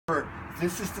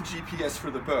This is the GPS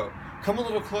for the boat. Come a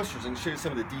little closer so I can show you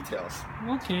some of the details.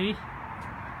 Okay.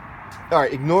 All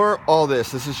right, ignore all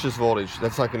this. This is just voltage.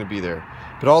 That's not going to be there.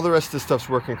 But all the rest of this stuff's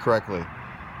working correctly.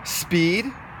 Speed,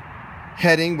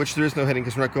 heading, which there is no heading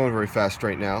because we're not going very fast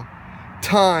right now.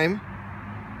 Time,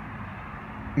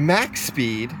 max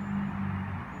speed,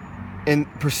 and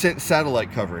percent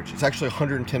satellite coverage. It's actually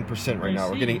 110% right now.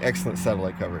 We're getting excellent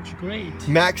satellite coverage. Great.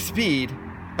 Max speed,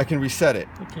 I can reset it.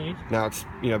 Okay. Now it's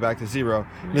back to 0.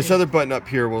 Great. And this other button up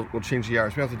here will change the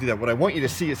hours. We don't have to do that. What I want you to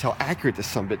see is how accurate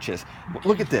this sumbitch is.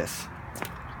 Look at this.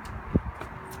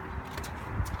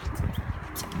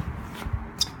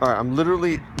 All right, I'm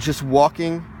literally just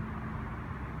walking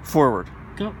forward.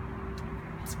 Go.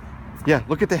 Yeah,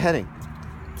 look at the heading.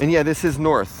 And yeah, this is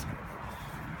north.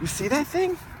 You see that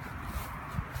thing?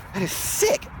 That is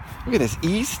sick. Look at this,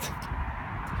 east.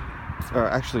 Or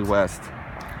actually west.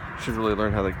 Should really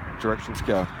learn how the directions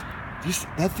go.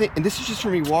 That thing, and this is just for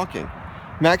me walking.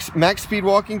 Max speed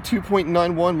walking,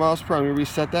 2.91 miles per hour. Let me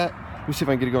reset that. Let me see if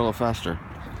I can get it going a little faster.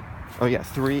 Oh yeah,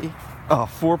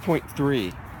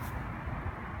 4.3.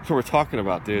 That's what we're talking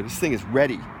about, dude. This thing is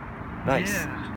ready. Nice. Yeah.